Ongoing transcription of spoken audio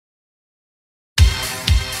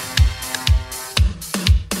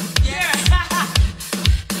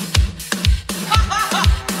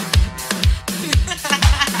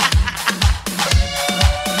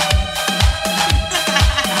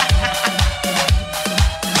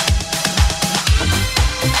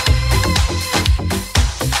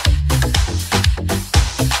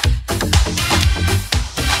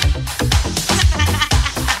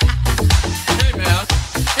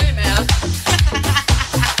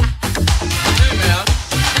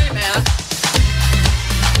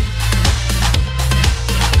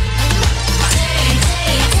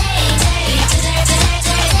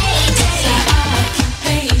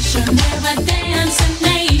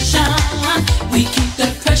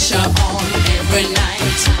pressure on every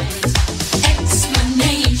night.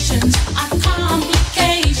 Explanations are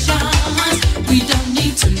complications. We don't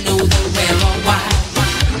need to know the where or why.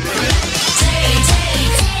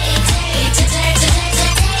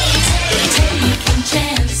 Taking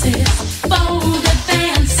chances, bold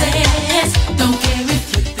advances. Don't care if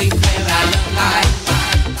you think we're out of line.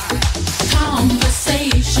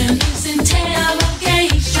 Conversation is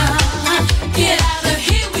interrogation. Get out of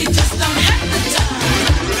here, we just don't have the time.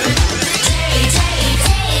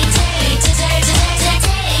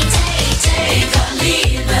 Take or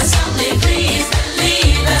leave us, only please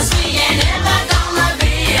believe us. We ain't ever gonna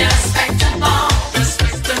be respectable.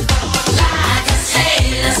 Like us,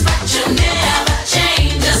 hate us, but you'll never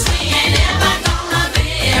change us. We ain't ever gonna be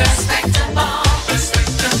respectable.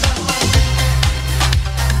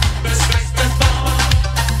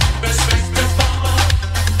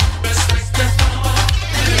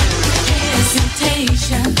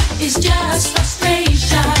 Hesitation is just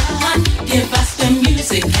frustration. Give us the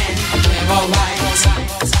music and we're alright.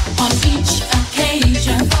 On each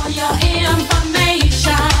occasion, for your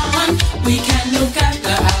information, we can look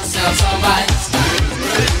after ourselves alright.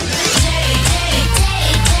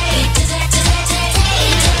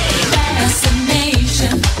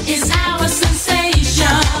 Fascination is our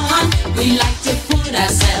sensation. We like to put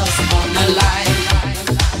ourselves on the line.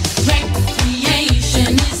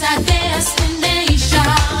 Recreation is our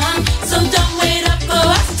destination. So don't wait up for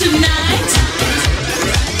us tonight.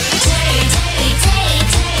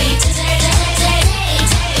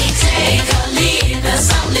 Take or leave us,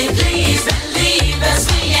 only please believe us.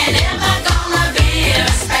 We ain't ever gonna be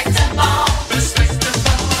respectable.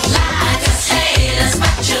 Like us, hate us,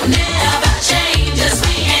 but you'll never change us.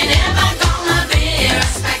 We ain't ever gonna be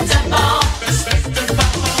respectable.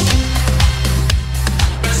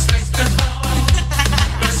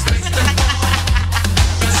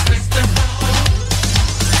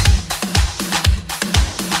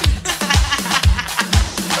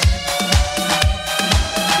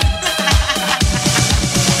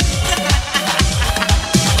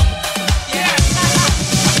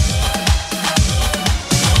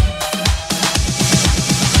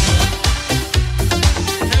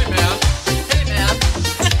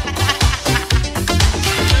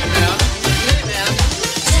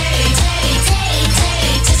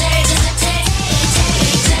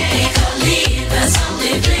 Take or leave us,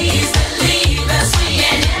 only please believe us. We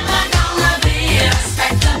ain't ever gonna be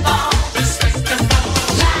respectable.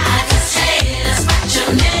 Like us, hate us, but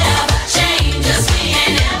you'll never change us. We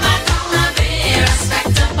ain't ever gonna be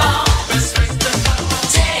respectable.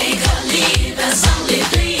 Take or leave us, only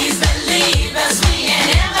please believe us. We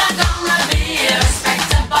ain't ever gonna be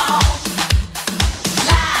respectable.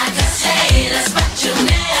 Like us, hate us, but you'll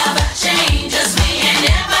never change us. We ain't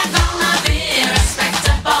ever gonna be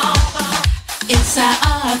respectable. It's our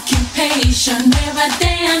occupation, we're a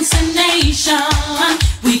dancing nation.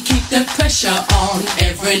 We keep the pressure on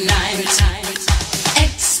every night.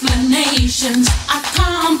 Explanations are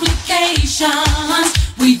complications.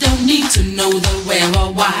 We don't need to know the where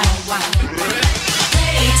or why.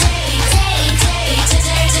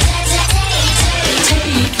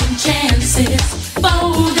 Taking chances,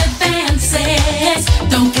 bold advances.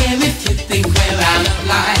 Don't care if you think we're out of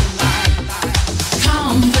line.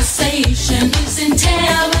 Conversation is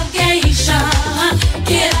interrogation.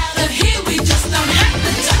 Get out of here, we just don't have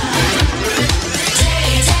the time.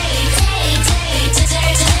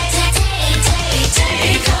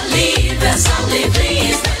 Take or leave us, only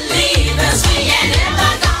please believe us. We ain't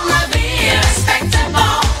ever gonna be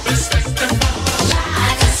respectable.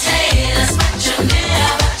 Like us, hate us, but you'll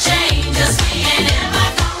never change us. We ain't ever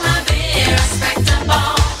gonna be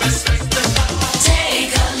respectable.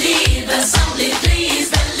 Take or leave us, only please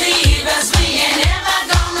believe us. We ain't ever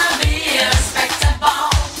gonna be respectable.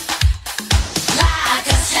 Like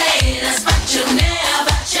us, hate us, but you'll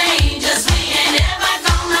never change us. We ain't ever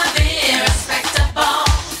gonna be respectable.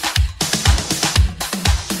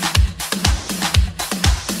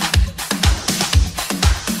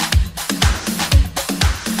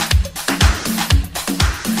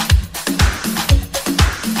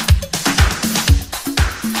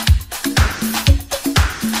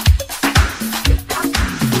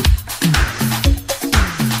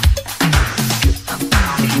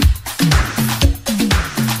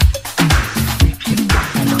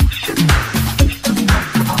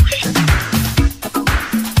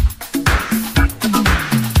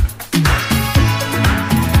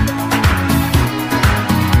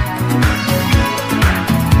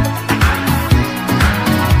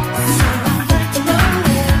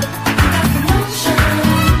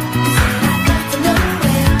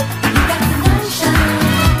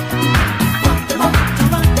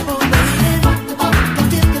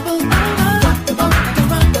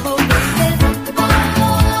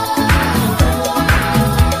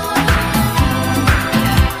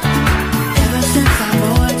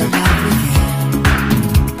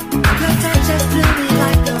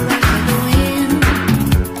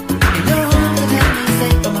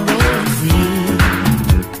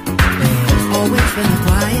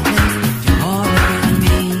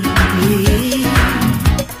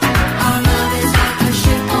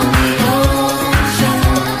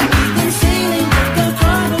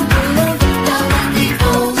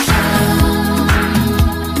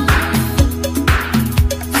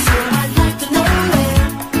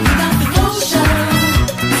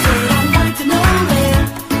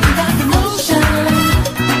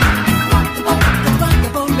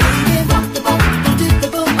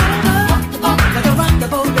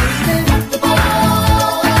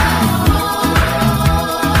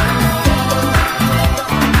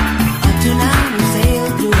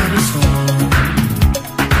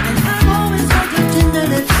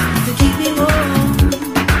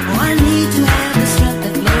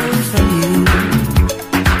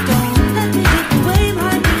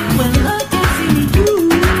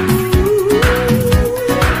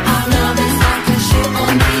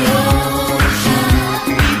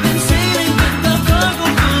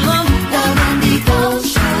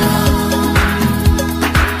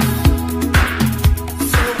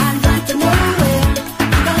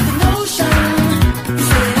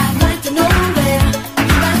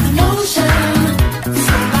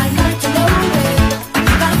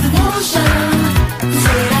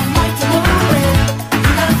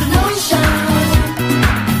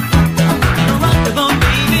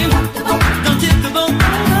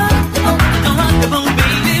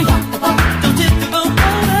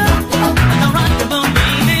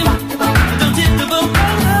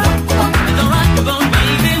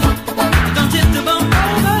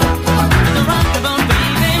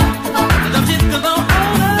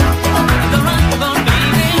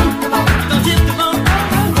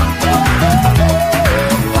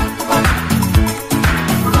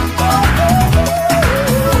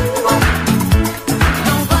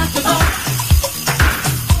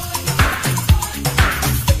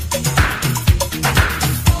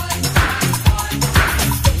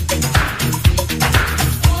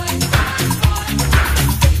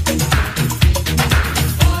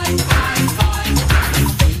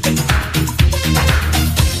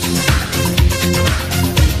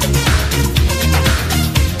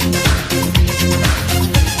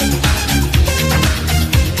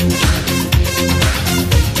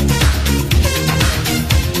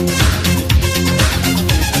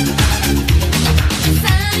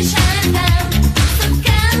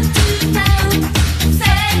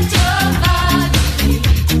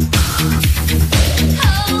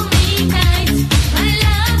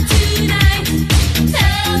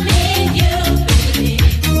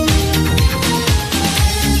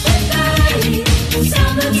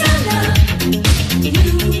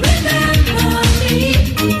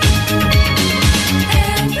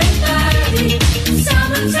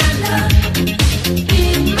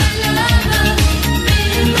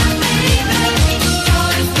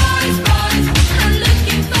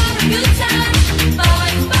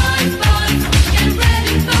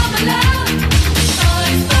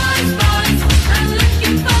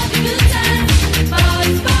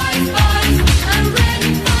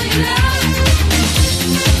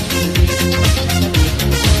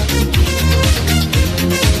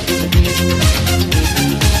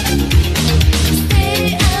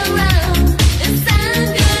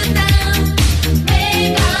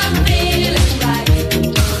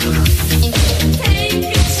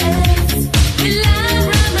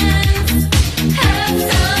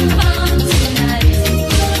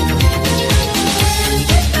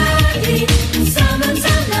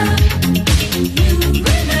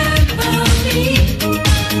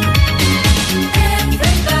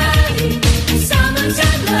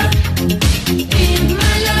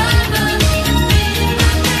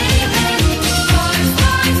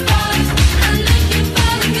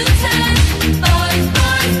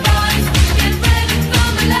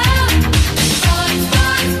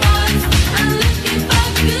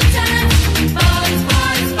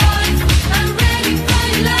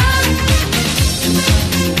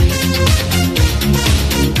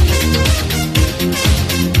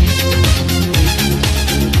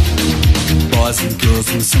 and girls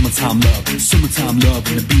in the summertime love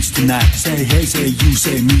on the beach tonight. Say hey, say you,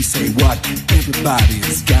 say me, say what?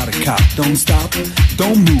 Everybody's got a cop. Don't stop,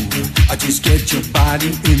 don't move. I just get your body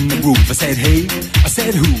in the groove. I said hey, I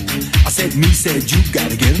said who? I said me, said you.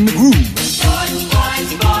 Gotta get in the groove. Boys,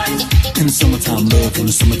 boys, boys. In the summertime love, in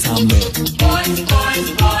the summertime love. Boys, boys,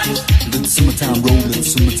 boys. Let the summertime roll, let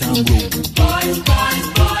the summertime roll. Boys, boys,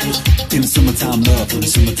 boys. In the summertime love, in the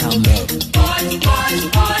summertime love. Boys, boys,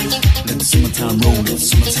 boys. Let the summertime roll, let the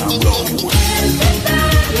summertime roll.